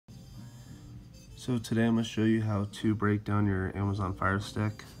So today I'm going to show you how to break down your Amazon Fire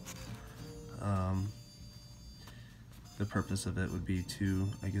Stick. The purpose of it would be to,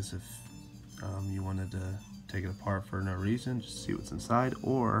 I guess if you wanted to take it apart for no reason, just see what's inside,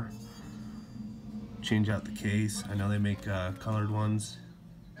 or change out the case. I know they make colored ones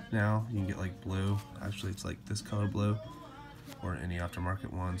now. You can get like blue. Actually it's like this color blue, or any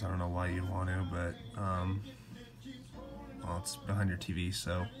aftermarket ones. I don't know why you want to, but well, it's behind your TV,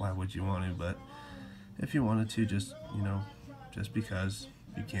 so why would you want to? But if you wanted to, just just because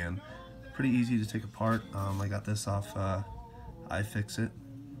you can. Pretty easy to take apart. I got this off iFixit.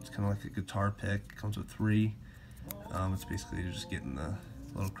 It's kind of like a guitar pick. It comes with 3. It's basically you're just getting the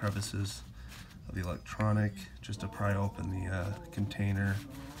little crevices of the electronic just to pry open the container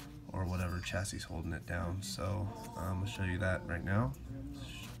or whatever chassis is holding it down. So I'm going to show you that right now.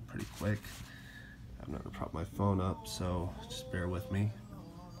 It's pretty quick. I'm not going to prop my phone up, so just bear with me.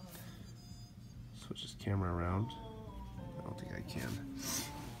 Switch this camera around. I don't think I can.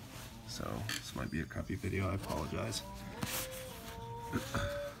 So this might be a crappy video, I apologize.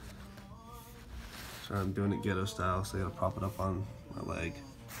 So I'm doing it ghetto style, so I gotta prop it up on my leg.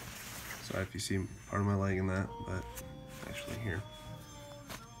 Sorry if you see part of my leg in that, but actually here,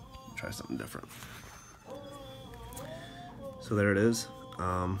 try something different. So there it is.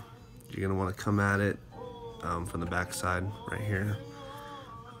 You're gonna wanna come at it from the back side right here.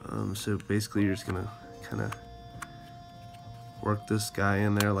 So basically you're just gonna kinda work this guy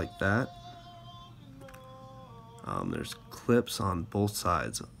in there like that. There's clips on both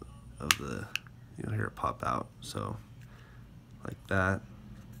sides of the, you'll hear it pop out. So like that,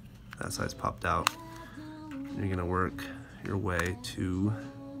 that side's popped out. You're gonna work your way to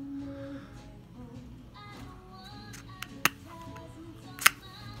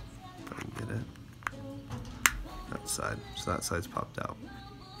if I can get it, that side. So that side's popped out.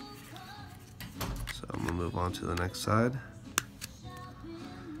 So I'm gonna move on to the next side.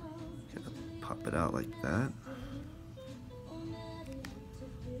 Pop it out like that.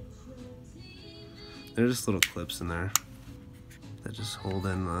 There's just little clips in there that just hold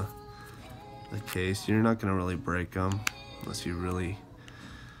in the case. You're not gonna really break them unless you really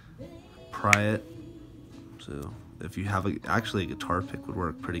pry it. So if you have actually a guitar pick would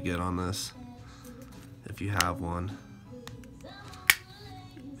work pretty good on this if you have one.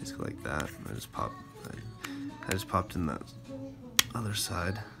 Basically like that. I just popped in that other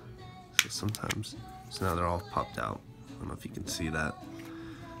side. So sometimes, so now they're all popped out. I don't know if you can see that.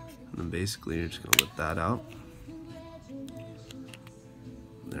 And then basically you're just gonna lift that out.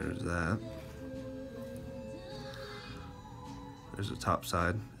 There's that. There's the top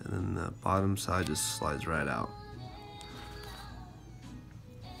side, and then the bottom side just slides right out.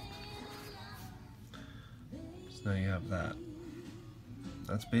 So now you have that.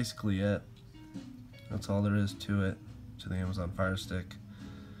 That's basically it. That's all there is to it, to the Amazon Fire Stick.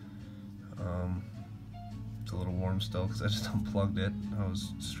 It's a little warm still because I just unplugged it. I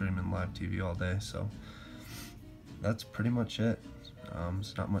was streaming live TV all day, so that's pretty much it.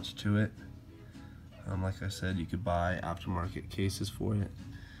 There's not much to it. Like I said, you could buy aftermarket cases for it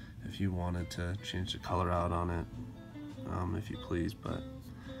if you wanted to change the color out on it, if you please, but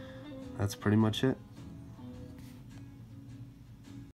that's pretty much it.